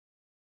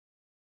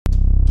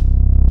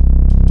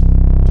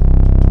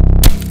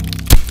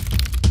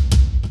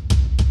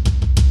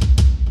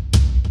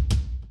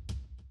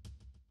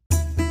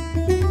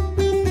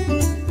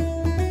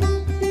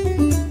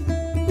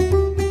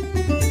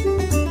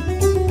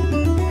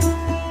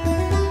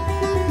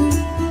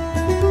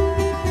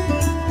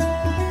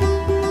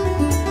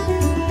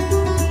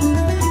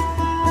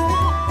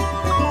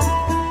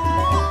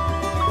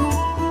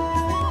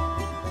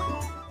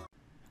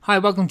Hi,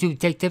 welcome to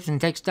Tech Tips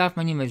and Tech Stuff.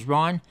 My name is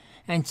Ron,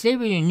 and today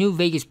we're doing a new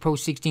Vegas Pro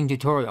 16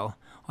 tutorial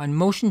on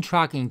motion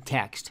tracking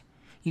text.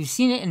 You've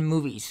seen it in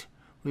movies.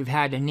 We've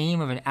had the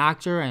name of an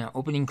actor and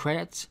opening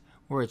credits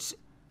where it's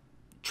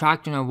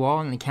tracked on a wall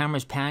and the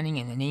camera's panning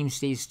and the name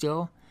stays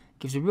still. It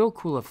gives a real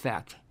cool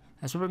effect.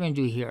 That's what we're going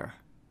to do here.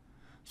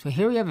 So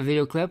here we have a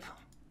video clip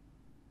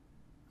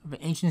of an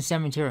ancient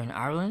cemetery in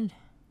Ireland.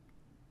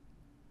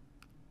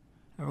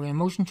 And we're going to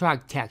motion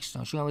track text.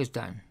 I'll show you how it's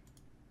done.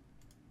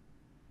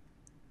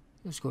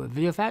 Let's go to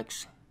video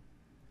effects.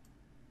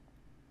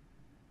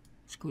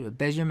 Let's go to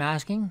Bezier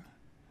masking.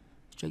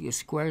 Let's check the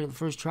square to the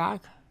first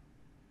track.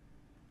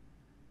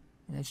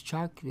 And let's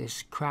track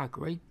this crack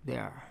right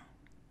there.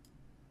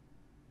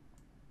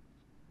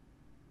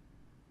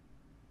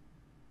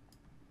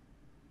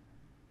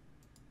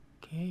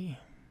 Okay.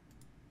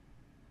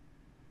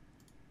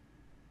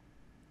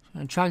 So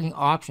in tracking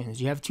options,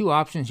 you have two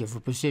options here for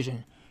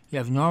precision. You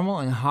have normal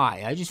and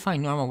high. I just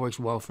find normal works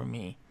well for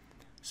me.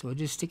 So we'll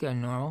just stick it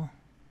on normal.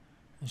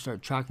 And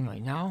start tracking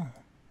right now.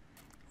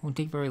 Won't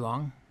take very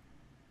long.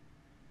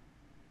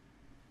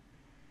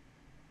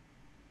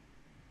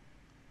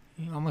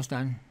 Okay, almost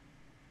done.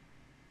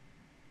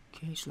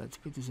 Okay, so let's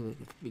put this at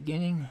the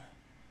beginning.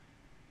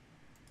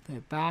 Put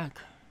it back.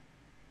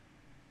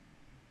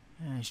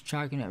 And it's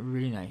tracking it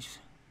really nice.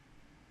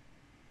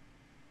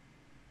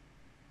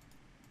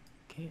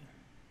 Okay.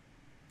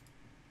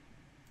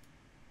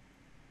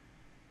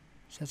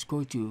 So let's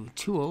go to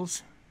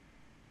Tools,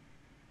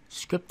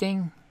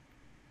 Scripting,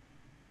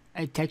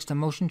 Add text to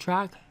motion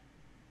track.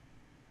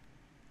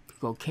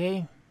 Click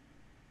OK.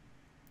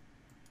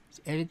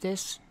 Let's edit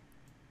this.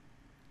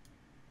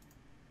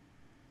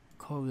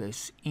 Call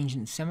this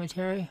Ancient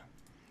Cemetery.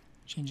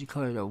 Change the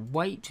color to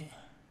white.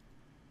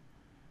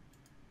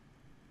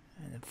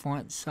 And the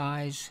font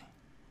size.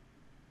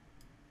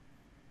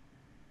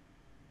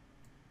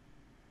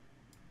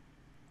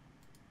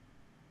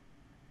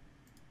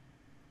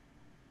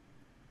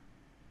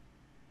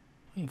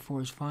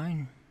 .24 is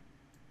fine.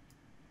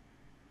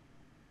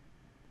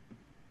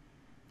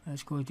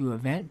 Let's go to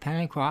Event,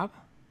 Pan and Crop.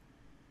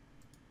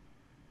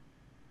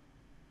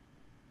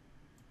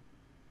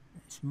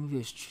 Let's move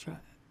this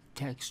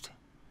text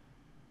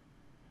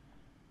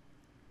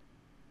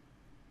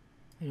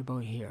right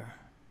about here.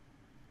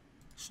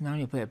 So now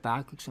you play it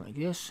back, looks like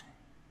this.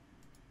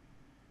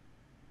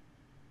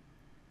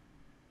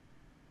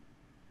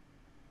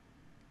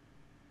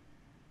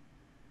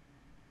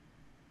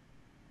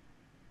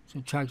 So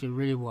it tracked it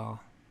really well.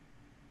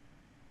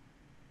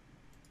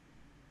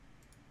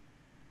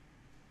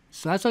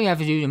 So that's all you have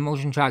to do to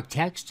motion track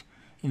text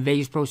in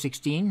Vegas Pro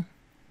 16.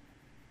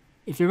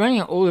 If you're running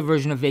an older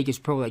version of Vegas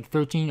Pro like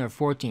 13 or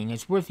 14,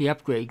 it's worth the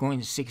upgrade going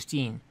to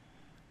 16.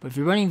 But if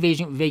you're running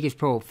Vegas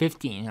Pro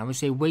 15, I would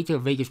say wait till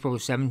Vegas Pro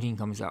 17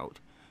 comes out,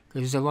 because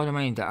there's a lot of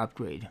money to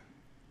upgrade.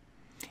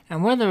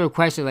 And one of the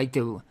requests I like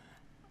to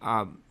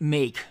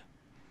make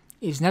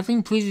is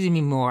nothing pleases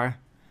me more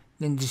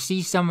than to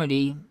see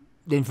somebody,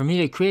 than for me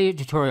to create a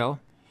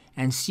tutorial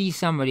and see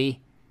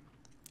somebody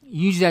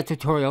use that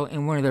tutorial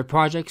in one of their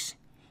projects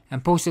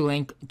and post a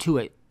link to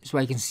it so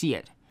I can see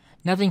it.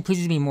 Nothing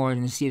pleases me more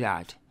than to see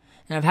that.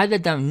 And I've had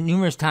that done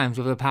numerous times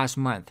over the past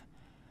month,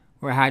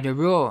 where I had a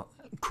real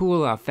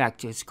cool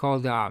effect. It's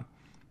called a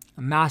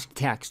mask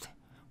text,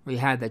 where you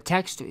had the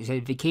text, it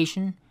said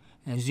vacation,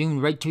 and it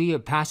zoomed right to you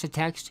past the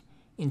text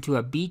into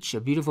a beach, a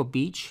beautiful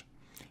beach.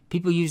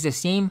 People use the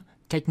same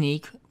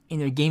technique in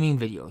their gaming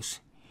videos,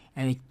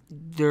 and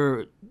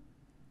the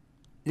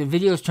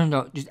videos turned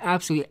out just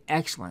absolutely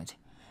excellent.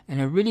 And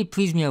it really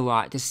pleased me a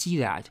lot to see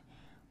that.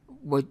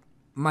 What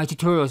my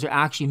tutorials are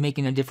actually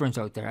making a difference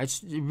out there.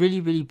 It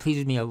really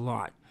pleases me a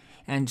lot.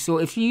 And so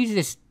if you use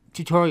this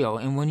tutorial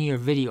in one of your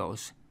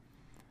videos,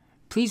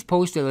 please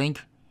post a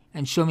link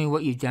and show me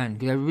what you've done,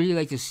 because I really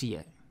like to see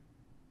it.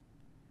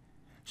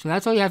 So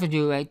that's all you have to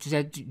do, right,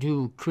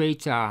 to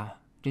create the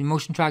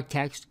motion track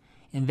text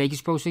in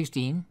Vegas Pro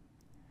 16.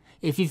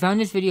 If you found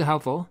this video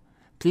helpful,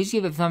 please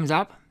give it a thumbs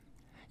up.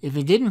 If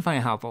you didn't find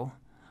it helpful,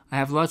 I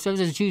have lots of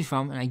others to choose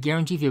from, and I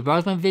guarantee if you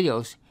browse my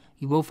videos,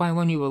 you will find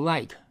one you will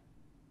like.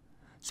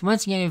 So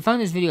once again, if you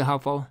found this video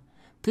helpful,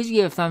 please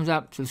give it a thumbs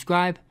up,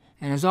 subscribe,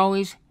 and as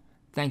always,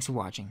 thanks for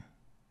watching.